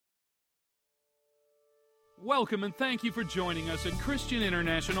Welcome and thank you for joining us at Christian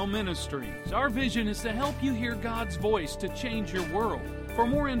International Ministries. Our vision is to help you hear God's voice to change your world. For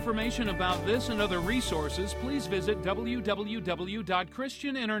more information about this and other resources, please visit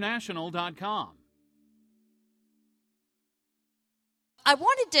www.christianinternational.com. I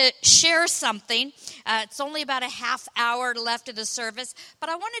wanted to share something. It's only about a half hour left of the service, but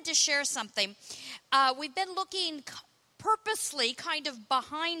I wanted to share something. We've been looking purposely kind of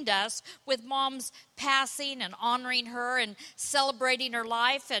behind us with Mom's passing and honoring her and celebrating her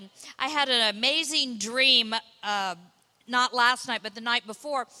life. And I had an amazing dream, not last night, but the night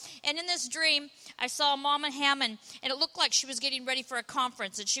before. And in this dream, I saw Mama Hammond, and it looked like she was getting ready for a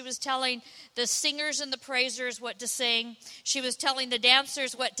conference. And she was telling the singers and the praisers what to sing. She was telling the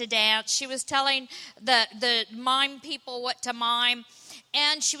dancers what to dance. She was telling the mime people what to mime.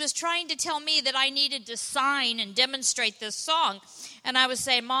 And she was trying to tell me that I needed to sign and demonstrate this song. And I was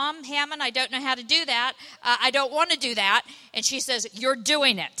saying, Mom, Hammond, I don't know how to do that. I don't want to do that. And she says, you're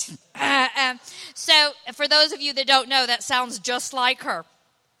doing it. So for those of you that don't know, that sounds just like her.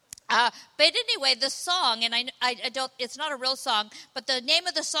 But anyway, the song, and I don't, it's not a real song, but the name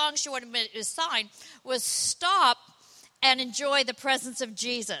of the song she wanted me to sign was Stop and Enjoy the Presence of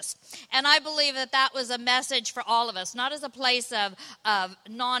Jesus. And I believe that that was a message for all of us, not as a place of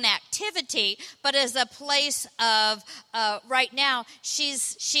non-activity, but as a place of, right now,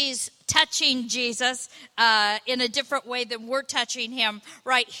 she's touching Jesus in a different way than we're touching him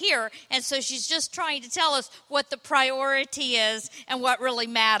right here. And so she's just trying to tell us what the priority is and what really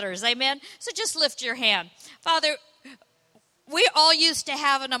matters. Amen? So just lift your hand. Father, we all used to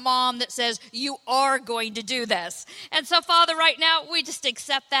having a mom that says, you are going to do this. And so, Father, right now, we just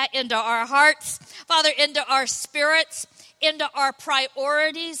accept that into our hearts, Father, into our spirits, into our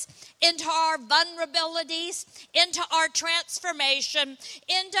priorities, into our vulnerabilities, into our transformation,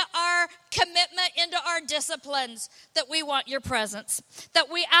 into our commitment, into our disciplines, that we want your presence, that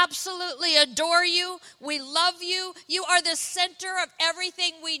we absolutely adore you, we love you, you are the center of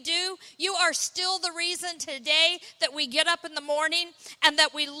everything we do, you are still the reason today that we get up in the morning and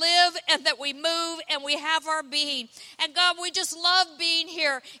that we live and that we move and we have our being. And God, we just love being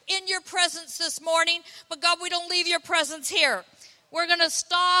here in your presence this morning, but God, we don't leave your presence here. We're going to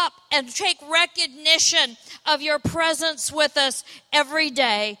stop and take recognition of your presence with us every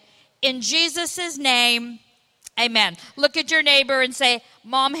day. In Jesus' name, amen. Look at your neighbor and say,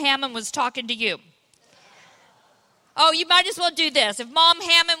 Mom Hammond was talking to you. Oh, you might as well do this. If Mom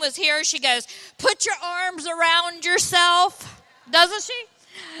Hammond was here, she goes, put your arms around yourself. Doesn't she?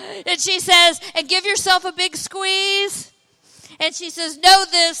 And she says, and give yourself a big squeeze. And she says, know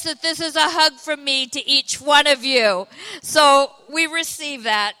this, that this is a hug from me to each one of you. So we receive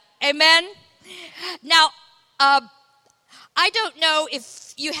that. Amen? Now, I don't know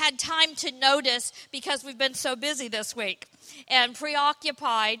if you had time to notice, because we've been so busy this week and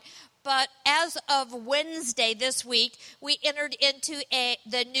preoccupied, but as of Wednesday this week, we entered into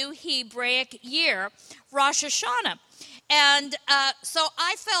the new Hebraic year, Rosh Hashanah. And so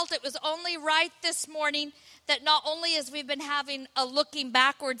I felt it was only right this morning that not only as we've been having a looking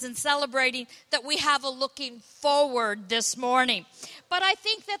backwards and celebrating, that we have a looking forward this morning. But I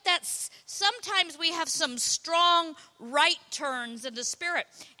think that's sometimes we have some strong right turns in the spirit,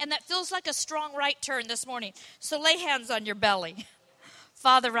 and that feels like a strong right turn this morning. So lay hands on your belly.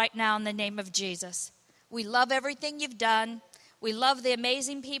 Father, right now in the name of Jesus, we love everything you've done. We love the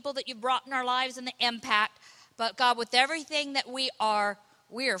amazing people that you've brought in our lives and the impact. But God, with everything that we are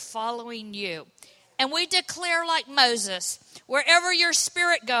following you. And we declare like Moses, wherever your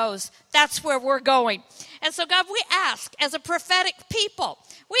spirit goes, that's where we're going. And so, God, we ask as a prophetic people,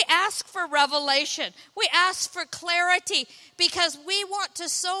 we ask for revelation. We ask for clarity, because we want to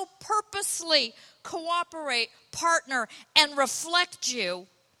so purposely cooperate, partner, and reflect you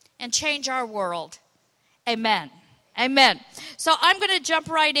and change our world. Amen. Amen. So I'm going to jump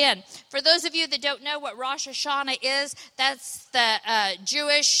right in. For those of you that don't know what Rosh Hashanah is, that's the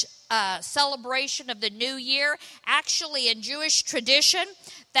Jewish celebration of the new year. Actually, in Jewish tradition,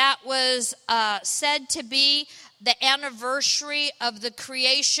 that was said to be the anniversary of the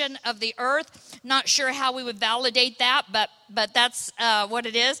creation of the earth. Not sure how we would validate that, but that's what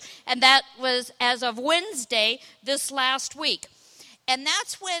it is. And that was as of Wednesday this last week. And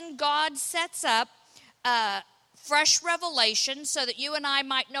that's when God sets up fresh revelation so that you and I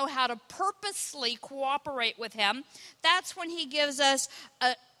might know how to purposely cooperate with him. That's when he gives us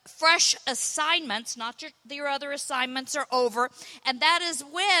fresh assignments, not your other assignments are over. And that is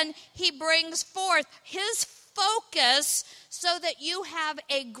when he brings forth his focus so that you have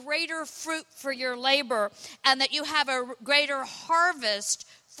a greater fruit for your labor and that you have a greater harvest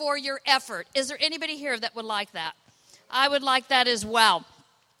for your effort. Is there anybody here that would like that? I would like that as well.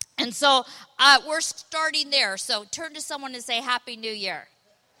 And so we're starting there. So turn to someone and say, Happy New Year.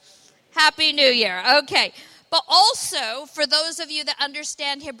 Happy New Year. Okay. But also, for those of you that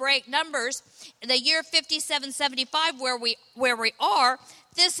understand Hebraic numbers, the year 5775 where we are,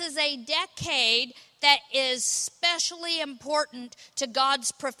 this is a decade that is specially important to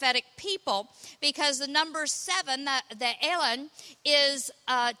God's prophetic people, because the number 7, the Elon, is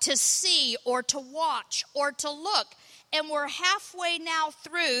to see or to watch or to look. And we're halfway now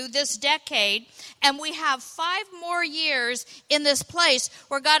through this decade, and we have 5 more years in this place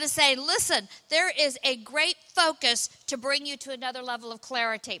where God is saying, listen, there is a great focus to bring you to another level of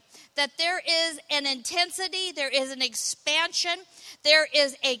clarity. That there is an intensity, there is an expansion, there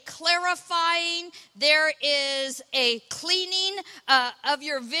is a clarifying, there is a cleaning of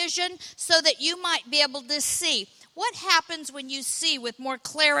your vision so that you might be able to see. What happens when you see with more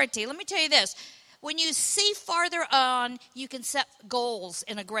clarity? Let me tell you this. When you see farther on, you can set goals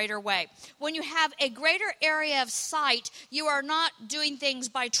in a greater way. When you have a greater area of sight, you are not doing things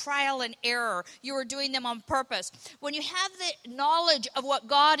by trial and error. You are doing them on purpose. When you have the knowledge of what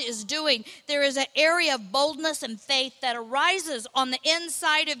God is doing, there is an area of boldness and faith that arises on the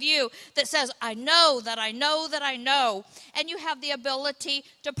inside of you that says, I know that I know that I know. And you have the ability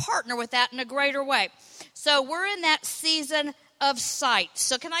to partner with that in a greater way. So we're in that season of sight.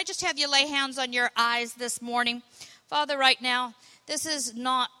 So can I just have you lay hands on your eyes this morning? Father, right now, this is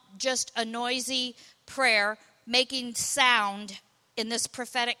not just a noisy prayer making sound in this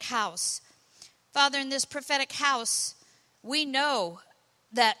prophetic house. Father, in this prophetic house, we know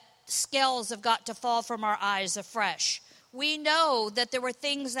that scales have got to fall from our eyes afresh. We know that there were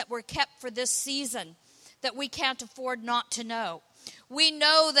things that were kept for this season that we can't afford not to know. We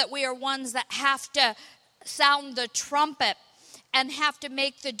know that we are ones that have to sound the trumpet and have to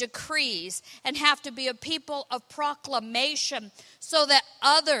make the decrees and have to be a people of proclamation so that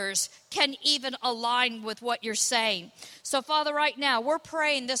others can even align with what you're saying. So, Father, right now, we're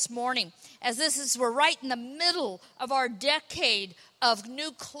praying this morning as we're right in the middle of our decade of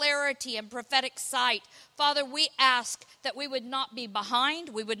new clarity and prophetic sight. Father, we ask that we would not be behind,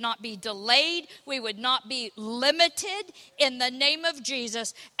 we would not be delayed, we would not be limited in the name of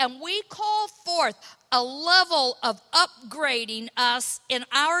Jesus. And we call forth a level of upgrading us in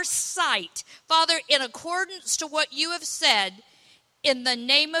our sight, Father, in accordance to what you have said, in the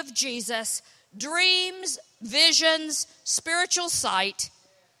name of Jesus, dreams, visions, spiritual sight.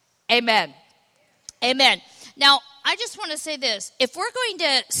 Amen. Amen. Now, I just want to say this. If we're going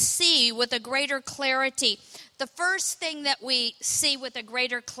to see with a greater clarity, the first thing that we see with a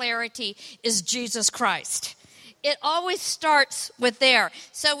greater clarity is Jesus Christ. It always starts with there.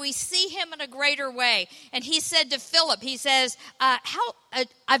 So we see him in a greater way. And he said to Philip, he says,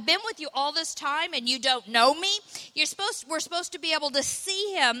 I've been with you all this time and you don't know me? We're supposed to be able to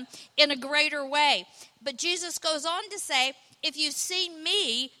see him in a greater way. But Jesus goes on to say, if you've seen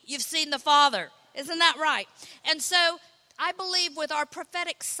me, you've seen the Father. Isn't that right? And so I believe with our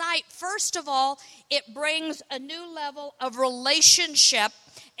prophetic sight, first of all, it brings a new level of relationship,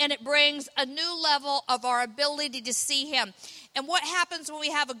 and it brings a new level of our ability to see him. And what happens when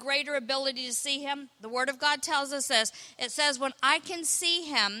we have a greater ability to see him? The Word of God tells us this. It says, when I can see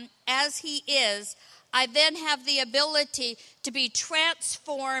him as he is, I then have the ability to be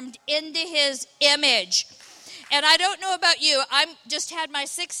transformed into his image. And I don't know about you, I just had my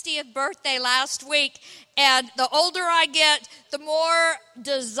 60th birthday last week, and the older I get, the more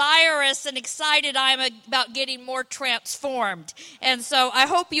desirous and excited I am about getting more transformed. And so I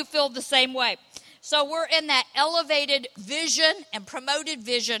hope you feel the same way. So we're in that elevated vision and promoted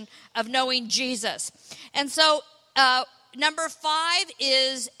vision of knowing Jesus. And so number 5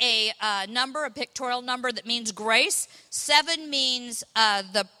 is a pictorial number that means grace. 7 means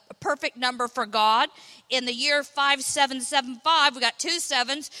the perfect number for God. In the year 5775, we got 2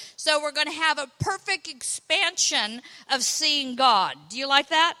 sevens, so we're going to have a perfect expansion of seeing God. Do you like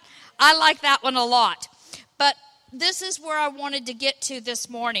that? I like that one a lot. But this is where I wanted to get to this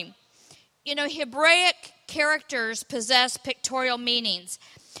morning. You know, Hebraic characters possess pictorial meanings,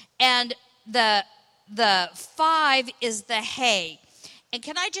 and the 5 is the hay. And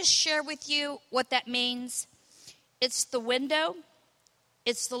can I just share with you what that means? It's the window.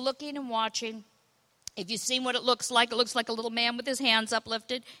 It's the looking and watching. If you've seen what it looks like a little man with his hands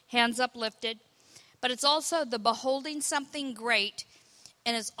uplifted. But it's also the beholding something great,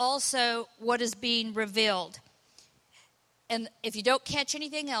 and it's also what is being revealed. And if you don't catch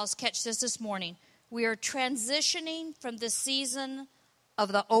anything else, catch this morning. We are transitioning from the season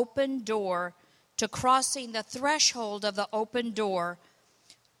of the open door to crossing the threshold of the open door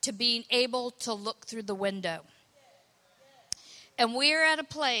to being able to look through the window. And we're at a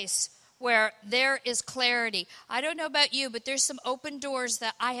place where there is clarity. I don't know about you, but there's some open doors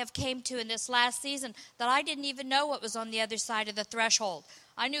that I have came to in this last season that I didn't even know what was on the other side of the threshold.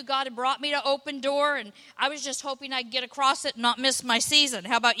 I knew God had brought me to open door, and I was just hoping I'd get across it and not miss my season.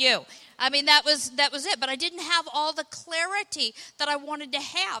 How about you? I mean, that was it. But I didn't have all the clarity that I wanted to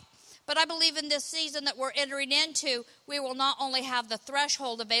have. But I believe in this season that we're entering into, we will not only have the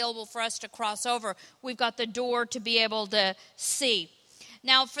threshold available for us to cross over, we've got the door to be able to see.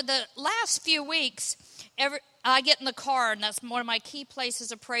 Now, for the last few weeks, I get in the car, and that's one of my key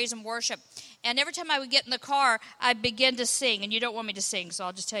places of praise and worship. And every time I would get in the car, I begin to sing. And you don't want me to sing, so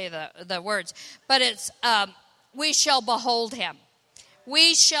I'll just tell you the words. But it's, we shall behold him.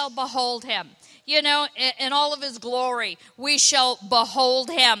 We shall behold him. You know, in all of his glory, we shall behold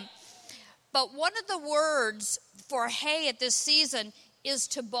him. But one of the words for hey at this season is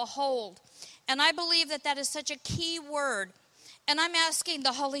to behold. And I believe that that is such a key word. And I'm asking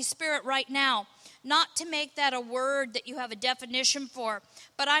the Holy Spirit right now not to make that a word that you have a definition for,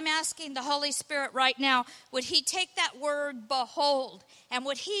 but I'm asking the Holy Spirit right now, would he take that word behold, and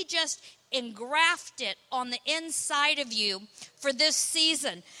would he just engraft it on the inside of you for this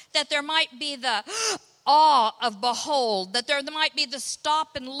season, that there might be the awe of behold, that there might be the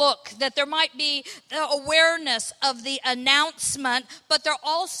stop and look, that there might be the awareness of the announcement, but there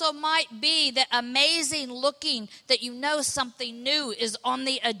also might be the amazing looking that you know something new is on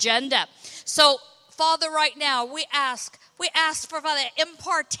the agenda. So, Father, right now, we ask for the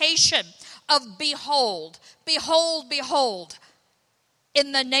impartation of behold, behold, behold,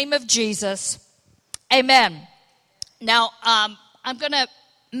 in the name of Jesus. Amen. Now, I'm going to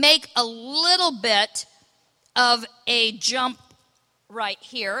make a little bit of a jump right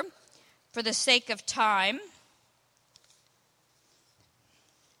here for the sake of time.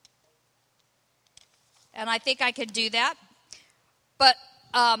 And I think I could do that. But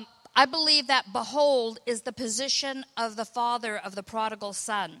I believe that behold is the position of the father of the prodigal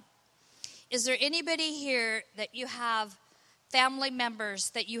son. Is there anybody here that you have family members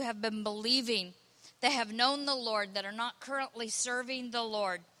that you have been believing, that have known the Lord, that are not currently serving the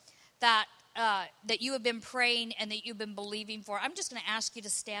Lord, that you have been praying and that you've been believing for? I'm just going to ask you to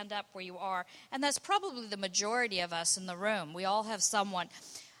stand up where you are. And that's probably the majority of us in the room. We all have someone.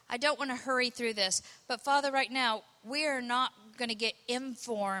 I don't want to hurry through this. But Father, right now, we are not going to get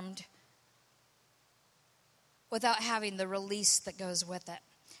informed without having the release that goes with it.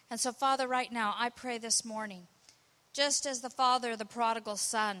 And so, Father, right now, I pray this morning, just as the father of the prodigal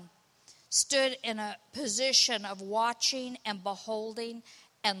son stood in a position of watching and beholding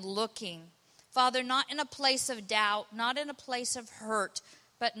and looking, Father, not in a place of doubt, not in a place of hurt,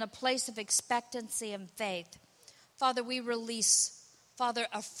 but in a place of expectancy and faith. Father, we release, Father,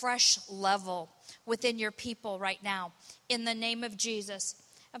 a fresh level within your people right now in the name of Jesus.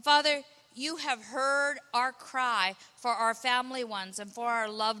 And Father, you have heard our cry for our family ones and for our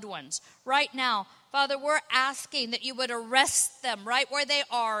loved ones. Right now, Father, we're asking that you would arrest them right where they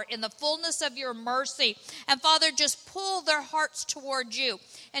are in the fullness of your mercy. And Father, just pull their hearts toward you.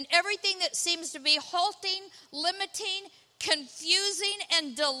 And everything that seems to be halting, limiting, confusing,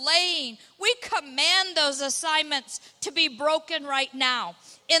 and delaying, we command those assignments to be broken right now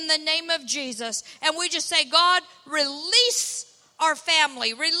in the name of Jesus. And we just say, God, release our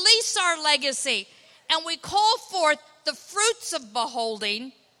family, release our legacy. And we call forth the fruits of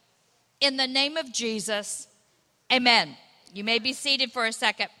beholding in the name of Jesus. Amen. You may be seated for a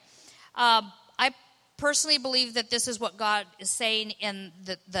second. I personally believe that this is what God is saying in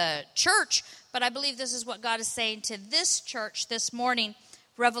the church, but I believe this is what God is saying to this church this morning,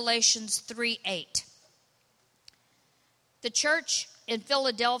 Revelations 3:8. The church in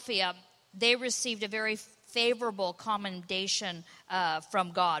Philadelphia, they received a very favorable commendation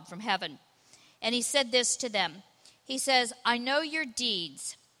from God, from heaven. And he said this to them. He says, I know your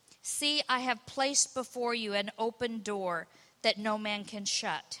deeds. See, I have placed before you an open door that no man can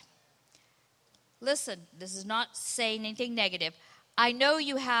shut. Listen, this is not saying anything negative. I know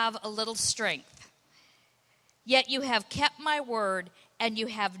you have a little strength, yet you have kept my word and you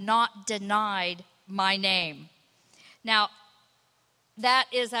have not denied my name. Now, that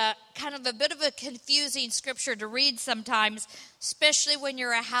is a kind of a bit of a confusing scripture to read sometimes, especially when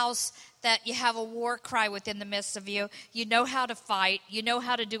you're a house that you have a war cry within the midst of you. You know how to fight. You know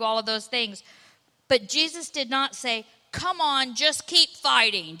how to do all of those things. But Jesus did not say, come on, just keep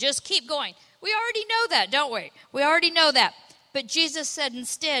fighting. Just keep going. We already know that, don't we? We already know that. But Jesus said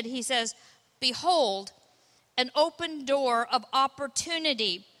instead, he says, behold, an open door of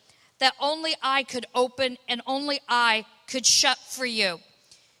opportunity that only I could open and only I could shut for you.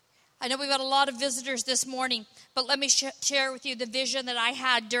 I know we've got a lot of visitors this morning, but let me share with you the vision that I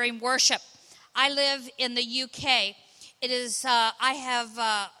had during worship. I live in the UK. It is,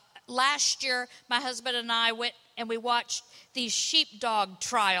 last year, my husband and I went and we watched these sheepdog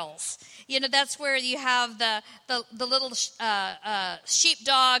trials. You know, that's where you have the little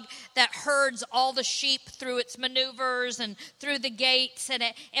sheepdog that herds all the sheep through its maneuvers and through the gates, and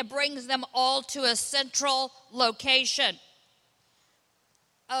it brings them all to a central location.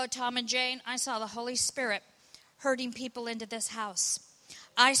 Oh, Tom and Jane, I saw the Holy Spirit herding people into this house.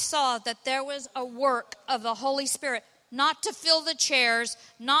 I saw that there was a work of the Holy Spirit, not to fill the chairs,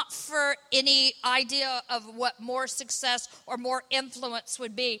 not for any idea of what more success or more influence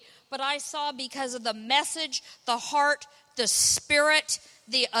would be, but I saw because of the message, the heart, the spirit,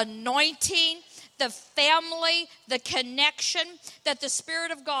 the anointing, the family, the connection that the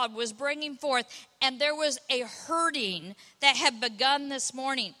Spirit of God was bringing forth. And there was a herding that had begun this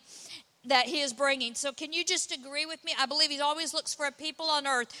morning that he is bringing. So can you just agree with me? I believe he always looks for a people on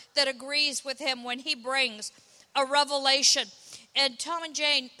earth that agrees with him when he brings a revelation. And Tom and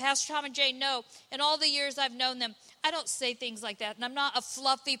Jane, Pastor Tom and Jane know, in all the years I've known them, I don't say things like that. And I'm not a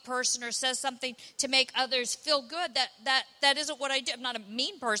fluffy person or says something to make others feel good. That isn't what I do. I'm not a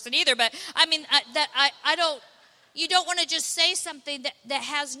mean person either. But I mean, I don't, you don't want to just say something that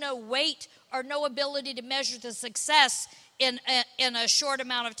has no weight or no ability to measure the success in a short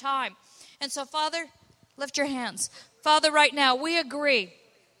amount of time. And so, Father, lift your hands. Father, right now, we agree.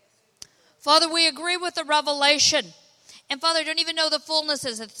 Father, we agree with the revelation. And Father, I don't even know the fullness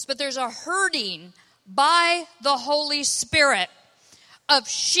of this, but there's a herding by the Holy Spirit of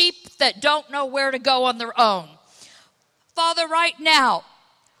sheep that don't know where to go on their own. Father, right now,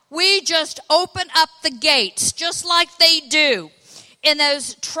 we just open up the gates, just like they do in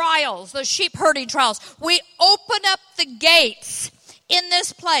those trials, those sheep herding trials. We open up the gates in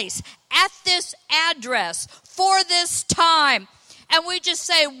this place, at this address, for this time. And we just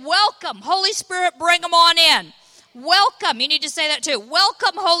say, welcome, Holy Spirit, bring them on in. Welcome. You need to say that too.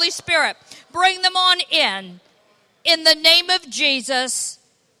 Welcome, Holy Spirit. Bring them on in. In the name of Jesus,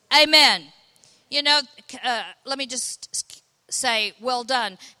 amen. You know, let me just say, well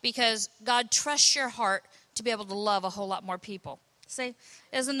done, because God trusts your heart to be able to love a whole lot more people. See,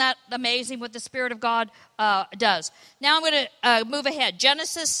 isn't that amazing what the Spirit of God does? Now I'm going to move ahead.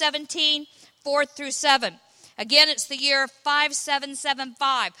 Genesis 17, 4 through 7. Again, it's the year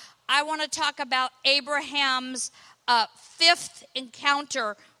 5775. I want to talk about Abraham's fifth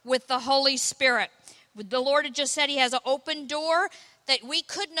encounter with the Holy Spirit. The Lord had just said he has an open door that we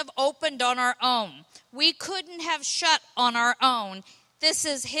couldn't have opened on our own. We couldn't have shut on our own. This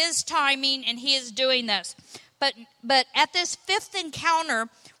is his timing, and he is doing this. But at this fifth encounter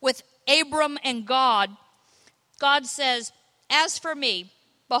with Abram and God, God says, as for me,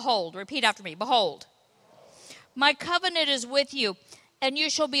 behold, repeat after me, behold, my covenant is with you, and you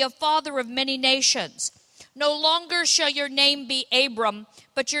shall be a father of many nations. No longer shall your name be Abram,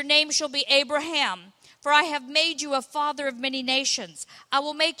 but your name shall be Abraham. For I have made you a father of many nations. I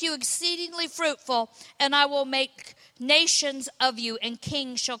will make you exceedingly fruitful, and I will make nations of you, and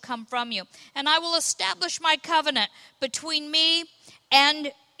kings shall come from you. And I will establish my covenant between me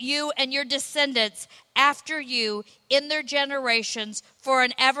and you and your descendants after you in their generations for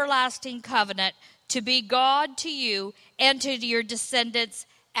an everlasting covenant, to be God to you and to your descendants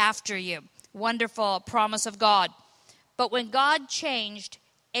after you. Wonderful promise of God. But when God changed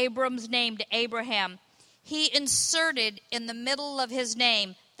Abram's name to Abraham, he inserted in the middle of his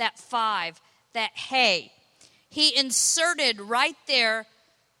name that 5, that hey. He inserted right there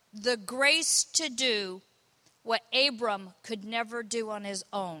the grace to do what Abram could never do on his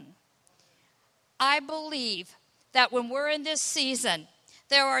own. I believe that when we're in this season,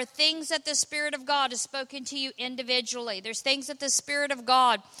 there are things that the Spirit of God has spoken to you individually. There's things that the Spirit of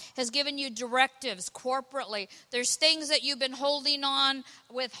God has given you directives corporately. There's things that you've been holding on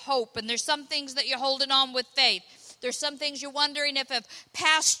with hope, and there's some things that you're holding on with faith. There's some things you're wondering if have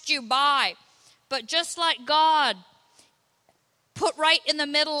passed you by. But just like God put right in the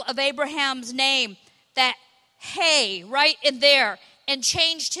middle of Abraham's name that hey, right in there, and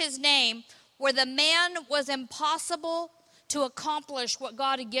changed his name, where the man was impossible to accomplish what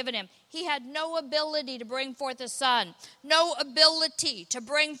God had given him. He had no ability to bring forth a son, no ability to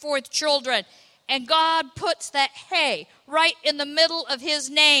bring forth children. And God puts that hey right in the middle of his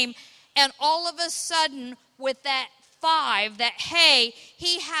name. And all of a sudden, with that 5, that hey,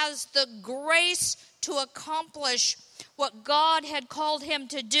 he has the grace to accomplish what God had called him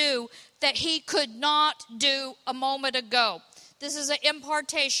to do that he could not do a moment ago. This is an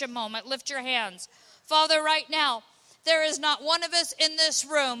impartation moment. Lift your hands. Father, right now, there is not one of us in this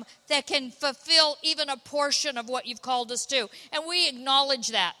room that can fulfill even a portion of what you've called us to. And we acknowledge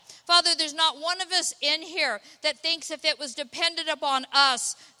that. Father, there's not one of us in here that thinks if it was dependent upon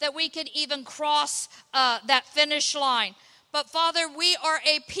us that we could even cross that finish line. But Father, we are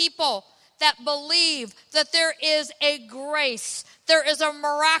a people that believe that there is a grace, there is a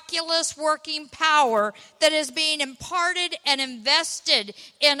miraculous working power that is being imparted and invested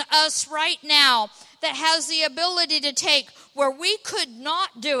in us right now that has the ability to take where we could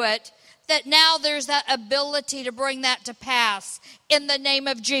not do it, that now there's that ability to bring that to pass in the name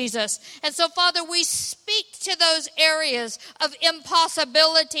of Jesus. And so, Father, we speak to those areas of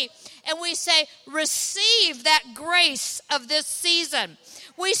impossibility and we say, receive that grace of this season.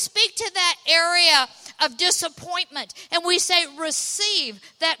 We speak to that area of disappointment and we say, receive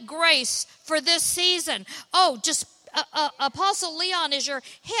that grace for this season. Oh, just Apostle Leon, as your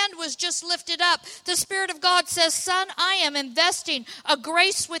hand was just lifted up, the Spirit of God says, son, I am investing a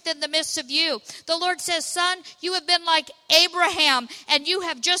grace within the midst of you. The Lord says, son, you have been like Abraham, and you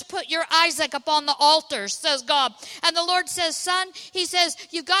have just put your Isaac up on the altar, says God. And the Lord says, son, he says,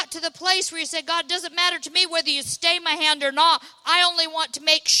 you got to the place where you say, God, it doesn't matter to me whether you stay my hand or not. I only want to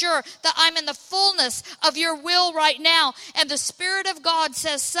make sure that I'm in the fullness of your will right now. And the Spirit of God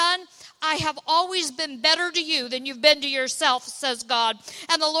says, son, I have always been better to you than you've been to yourself, says God.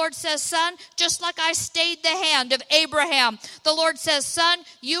 And the Lord says, son, just like I stayed the hand of Abraham, the Lord says, son,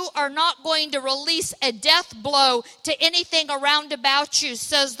 you are not going to release a death blow to anything around about you,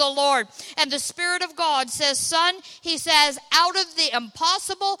 says the Lord. And the Spirit of God says, son, he says, out of the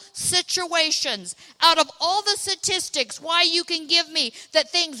impossible situations, out of all the statistics, why you can give me that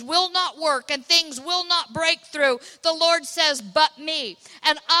things will not work and things will not break through, the Lord says, but me.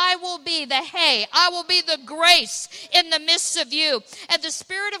 And I will be the hay. I will be the grace in the midst of you. And the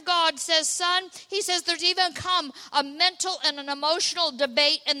Spirit of God says, son, he says there's even come a mental and an emotional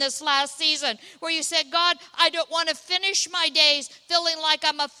debate in this last season where you said, God, I don't want to finish my days feeling like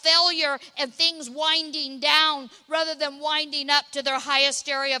I'm a failure and things winding down rather than winding up to their highest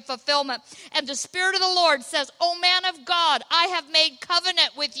area of fulfillment. And the Spirit of the Lord says, oh man of God, I have made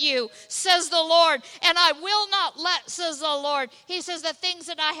covenant with you, says the Lord, and I will not let, says the Lord. He says the things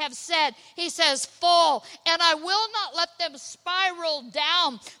that I have said, he says, fall, and I will not let them spiral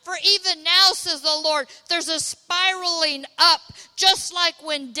down. For even now, says the Lord, there's a spiraling up, just like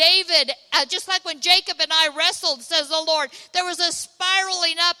when Jacob and I wrestled, says the Lord. There was a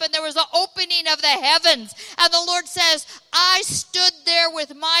spiraling up and there was an opening of the heavens. And the Lord says, I stood there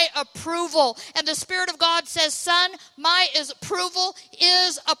with my approval. And the Spirit of God says, son, my approval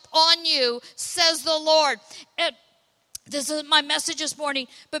is upon you, says the Lord. This is my message this morning,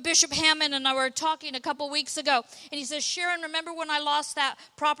 but Bishop Hammond and I were talking a couple weeks ago, and he says, Sharon, remember when I lost that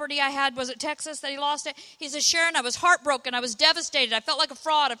property I had? Was it Texas that he lost it? He says, Sharon, I was heartbroken. I was devastated. I felt like a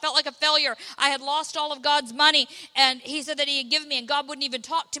fraud. I felt like a failure. I had lost all of God's money, and he said that he had given me, and God wouldn't even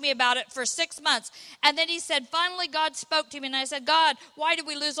talk to me about it for 6 months. And then he said, finally, God spoke to me, and I said, God, why did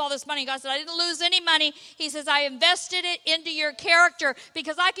we lose all this money? God said, I didn't lose any money. He says, I invested it into your character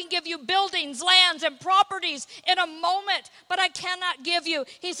because I can give you buildings, lands, and properties in a moment. But I cannot give you,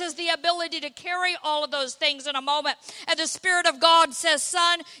 he says, the ability to carry all of those things in a moment. And the Spirit of God says,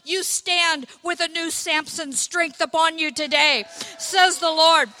 son, you stand with a new Samson strength upon you today, says the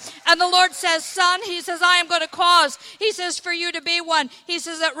Lord. And the Lord says, son, he says, I am going to cause, he says, for you to be one. He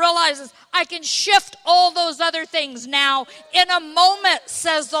says, that realizes I can shift all those other things now in a moment,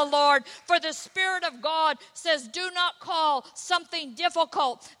 says the Lord. For the Spirit of God says, do not call something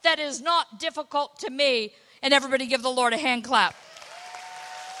difficult that is not difficult to me. And everybody give the Lord a hand clap.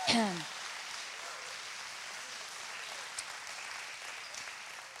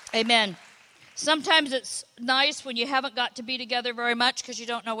 Amen. Sometimes it's nice when you haven't got to be together very much because you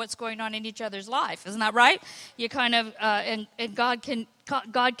don't know what's going on in each other's life. Isn't that right? You kind of, and God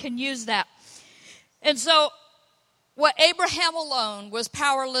can use that. And so what Abraham alone was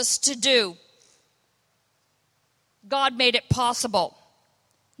powerless to do, God made it possible.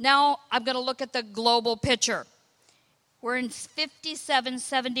 Now I'm going to look at the global picture. We're in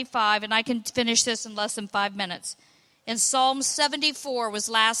 57:75, and I can finish this in less than 5 minutes. In Psalm 74 was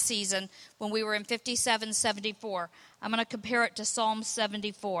last season when we were in 57:74. I'm going to compare it to Psalm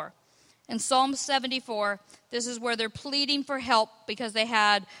 74. In Psalm 74, this is where they're pleading for help because they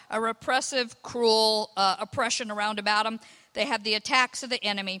had a repressive, cruel oppression around about them. They had the attacks of the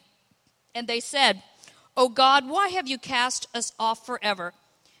enemy. And they said, "O God, why have you cast us off forever?"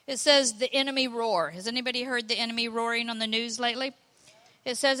 It says the enemy roar. Has anybody heard the enemy roaring on the news lately?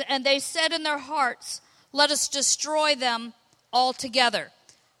 It says, and they said in their hearts, let us destroy them altogether.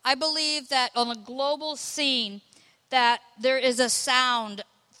 I believe that on a global scene, that there is a sound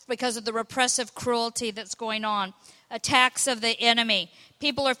because of the repressive cruelty that's going on, attacks of the enemy.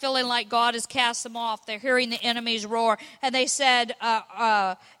 People are feeling like God has cast them off. They're hearing the enemy's roar. And they said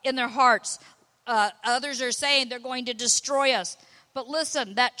in their hearts, others are saying they're going to destroy us. But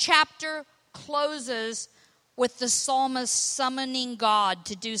listen, that chapter closes with the psalmist summoning God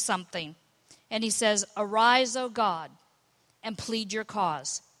to do something. And he says, "Arise, O God, and plead your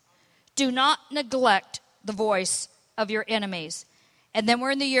cause. Do not neglect the voice of your enemies." And then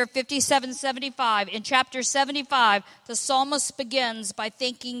we're in the year 5775. In chapter 75, the psalmist begins by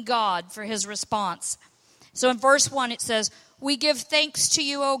thanking God for his response. So in verse 1 it says, "We give thanks to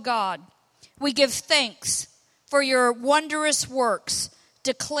you, O God. We give thanks for your wondrous works.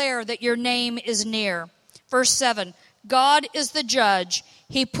 Declare that your name is near." Verse 7, "God is the judge.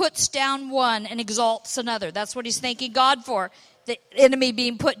 He puts down one and exalts another." That's what he's thanking God for, the enemy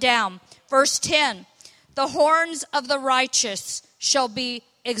being put down. Verse 10, "The horns of the righteous shall be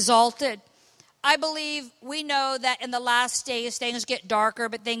exalted." I believe we know that in the last days things get darker,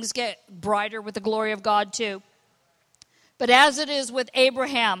 but things get brighter with the glory of God too. But as it is with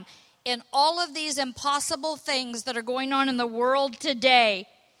Abraham, in all of these impossible things that are going on in the world today,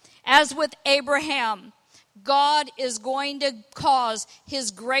 as with Abraham, God is going to cause his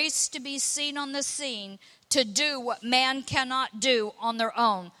grace to be seen on the scene to do what man cannot do on their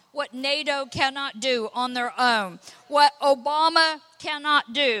own, what NATO cannot do on their own, what Obama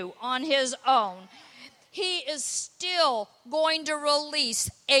cannot do on his own. He is still going to release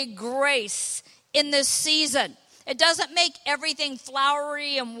a grace in this season. It doesn't make everything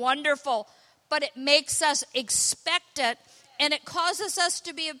flowery and wonderful, but it makes us expect it, and it causes us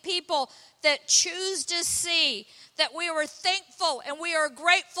to be a people that choose to see that we are thankful and we are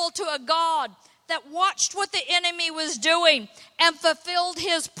grateful to a God that watched what the enemy was doing and fulfilled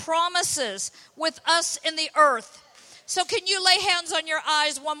his promises with us in the earth. So can you lay hands on your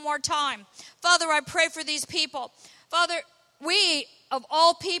eyes one more time? Father, I pray for these people. Father, we, of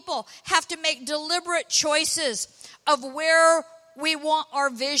all people, have to make deliberate choices of where we want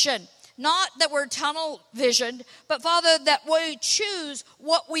our vision. Not that we're tunnel visioned, but Father, that we choose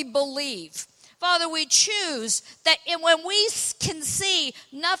what we believe. Father, we choose that when we can see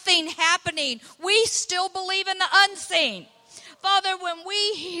nothing happening, we still believe in the unseen. Father, when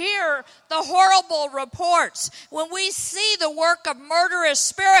we hear the horrible reports, when we see the work of murderous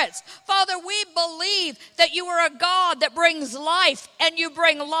spirits, Father, we believe that you are a God that brings life and you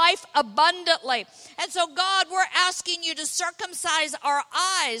bring life abundantly. And so, God, we're asking you to circumcise our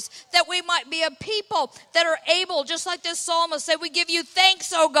eyes that we might be a people that are able, just like this psalmist said, we give you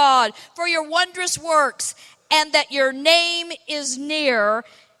thanks, O God, for your wondrous works and that your name is near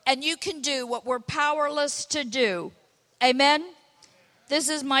and you can do what we're powerless to do. Amen? This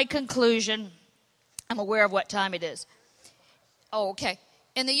is my conclusion. I'm aware of what time it is. Oh, okay.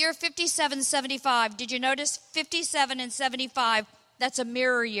 In the year 5775, did you notice 57 and 75? That's a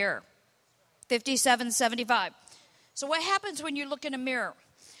mirror year. 5775. So what happens when you look in a mirror?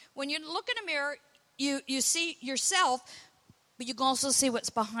 When you look in a mirror, you see yourself, but you can also see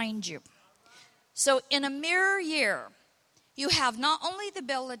what's behind you. So in a mirror year, you have not only the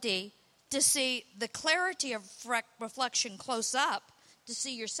ability to see the clarity of reflection close up, to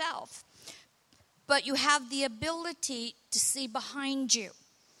see yourself, but you have the ability to see behind you.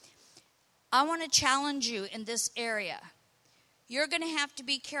 I want to challenge you in this area. You're going to have to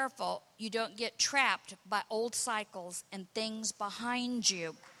be careful you don't get trapped by old cycles and things behind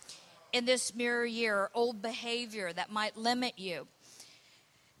you in this mirror year, old behavior that might limit you.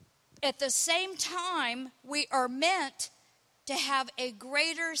 At the same time, we are meant to have a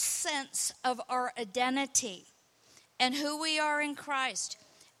greater sense of our identity and who we are in Christ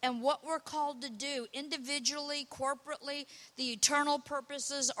and what we're called to do individually, corporately, the eternal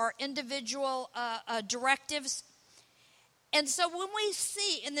purposes, our individual directives. And so when we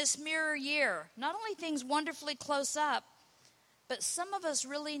see in this mirror year, not only things wonderfully close up, but some of us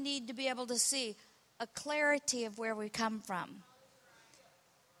really need to be able to see a clarity of where we come from.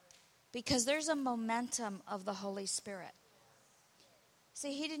 Because there's a momentum of the Holy Spirit.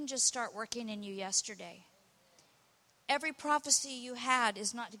 See, he didn't just start working in you yesterday. Every prophecy you had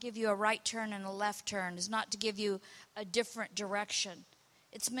is not to give you a right turn and a left turn. It's not to give you a different direction.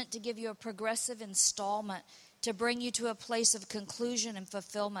 It's meant to give you a progressive installment to bring you to a place of conclusion and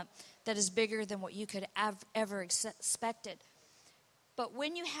fulfillment that is bigger than what you could have ever expected. But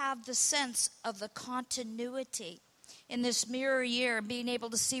when you have the sense of the continuity in this mirror year and being able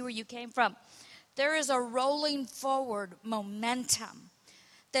to see where you came from, there is a rolling forward momentum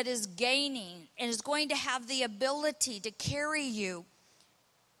that is gaining and is going to have the ability to carry you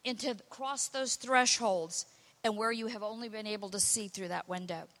into cross those thresholds and where you have only been able to see through that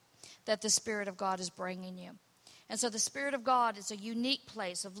window, that the Spirit of God is bringing you. And so the Spirit of God is a unique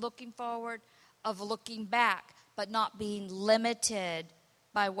place of looking forward, of looking back, but not being limited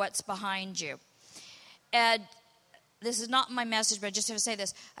by what's behind you. And this is not my message, but I just have to say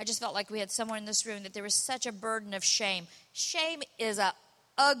this. I just felt like we had someone in this room that there was such a burden of shame. Shame is an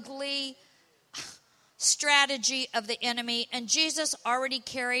ugly strategy of the enemy, and Jesus already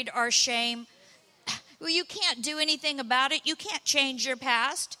carried our shame. Well, you can't do anything about it. You can't change your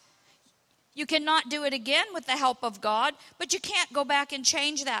past. You cannot do it again with the help of God, but you can't go back and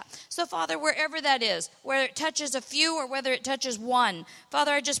change that. So, Father, wherever that is, whether it touches a few or whether it touches one,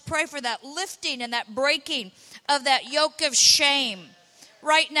 Father, I just pray for that lifting and that breaking of that yoke of shame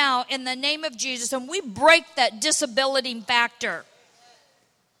right now in the name of Jesus. And we break that disability factor.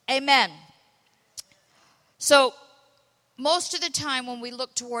 Amen. So, most of the time when we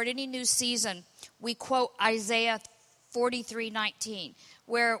look toward any new season, we quote Isaiah 43:19,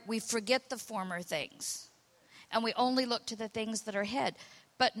 where we forget the former things and we only look to the things that are ahead.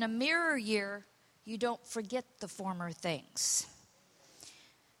 But in a mirror year, you don't forget the former things.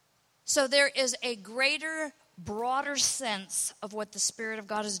 So there is a greater, broader sense of what the Spirit of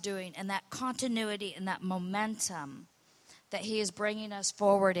God is doing and that continuity and that momentum that He is bringing us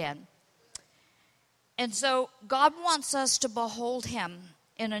forward in. And so God wants us to behold Him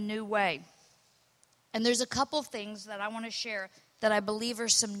in a new way. And there's a couple things that I want to share that I believe are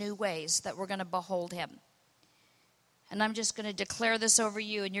some new ways that we're going to behold Him. And I'm just going to declare this over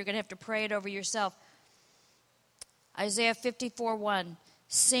you, and you're going to have to pray it over yourself. Isaiah 54:1,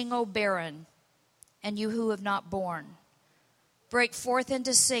 sing, O barren, and you who have not borne. Break forth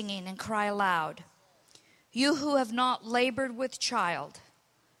into singing and cry aloud. You who have not labored with child,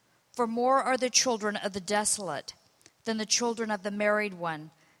 for more are the children of the desolate than the children of the married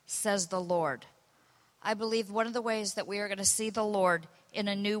one, says the Lord. I believe one of the ways that we are going to see the Lord in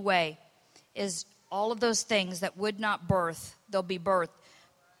a new way is all of those things that would not birth, they'll be birthed.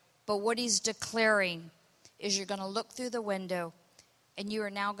 But what He's declaring is you're going to look through the window and you are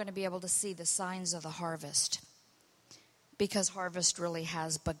now going to be able to see the signs of the harvest, because harvest really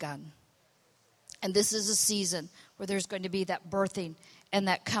has begun. And this is a season where there's going to be that birthing and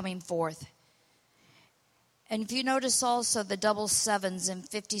that coming forth. And if you notice also the double sevens in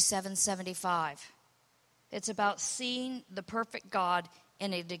 57:75, it's about seeing the perfect God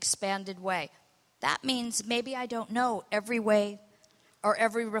in an expanded way. That means maybe I don't know every way or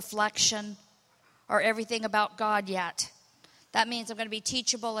every reflection or everything about God yet. That means I'm going to be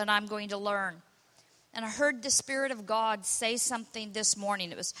teachable and I'm going to learn. And I heard the Spirit of God say something this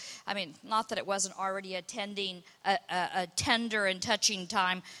morning. It was, not that it wasn't already attending a tender and touching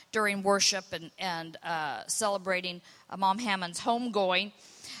time during worship and celebrating Mom Hammond's homegoing.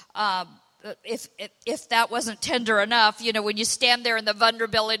 If that wasn't tender enough, when you stand there in the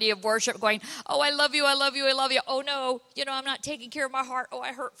vulnerability of worship going, oh, I love you, I love you, I love you. Oh, no, I'm not taking care of my heart. Oh,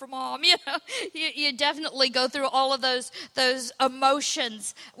 I hurt for Mom. You definitely go through all of those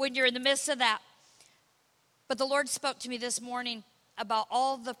emotions when you're in the midst of that. But the Lord spoke to me this morning about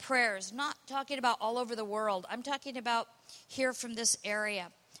all the prayers, not talking about all over the world. I'm talking about here from this area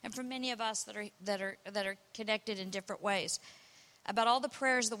and from many of us that are connected in different ways, about all the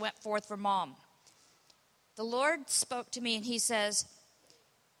prayers that went forth for Mom. The Lord spoke to me and He says,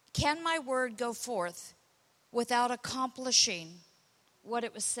 can my word go forth without accomplishing what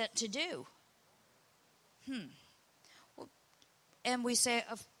it was sent to do? And we say,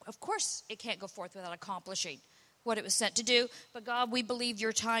 of course it can't go forth without accomplishing what it was sent to do. But God, we believe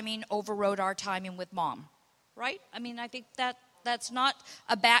your timing overrode our timing with Mom. Right? I think that's not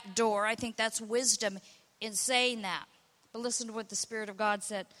a back door. I think that's wisdom in saying that. But listen to what the Spirit of God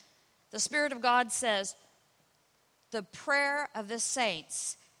said. The Spirit of God says, the prayer of the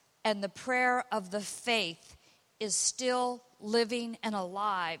saints and the prayer of the faith is still living and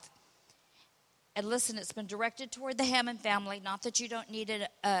alive. And listen, it's been directed toward the Hammond family. Not that you don't need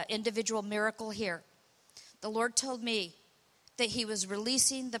an individual miracle here. The Lord told me that He was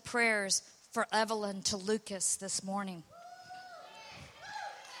releasing the prayers for Evelyn to Lucas this morning.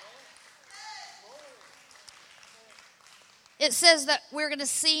 It says that we're going to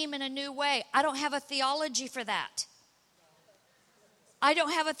see Him in a new way. I don't have a theology for that. I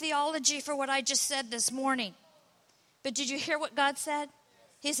don't have a theology for what I just said this morning. But did you hear what God said?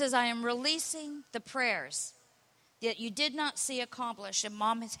 He says, I am releasing the prayers that you did not see accomplished in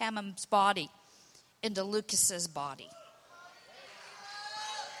Mom Hammond's body into Lucas's body.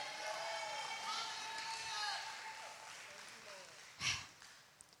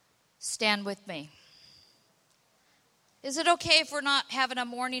 Stand with me. Is it okay if we're not having a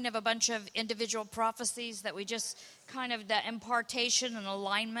morning of a bunch of individual prophecies, that we just kind of the impartation and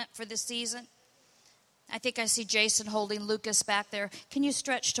alignment for the season? I think I see Jason holding Lucas back there. Can you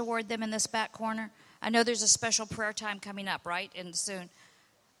stretch toward them in this back corner? I know there's a special prayer time coming up, right? And soon.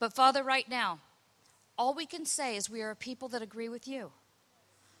 But Father, right now, all we can say is we are a people that agree with you.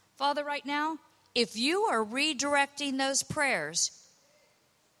 Father, right now, if you are redirecting those prayers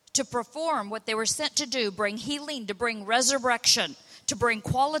to perform what they were sent to do, bring healing, to bring resurrection, to bring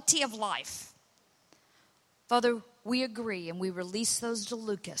quality of life, Father, we agree and we release those to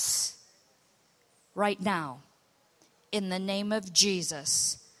Lucas right now in the name of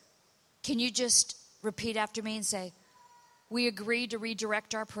Jesus. Can you just repeat after me and say, we agree to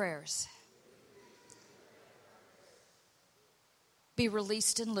redirect our prayers? Be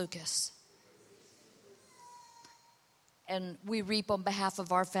released in Lucas. And we reap on behalf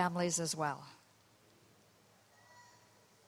of our families as well.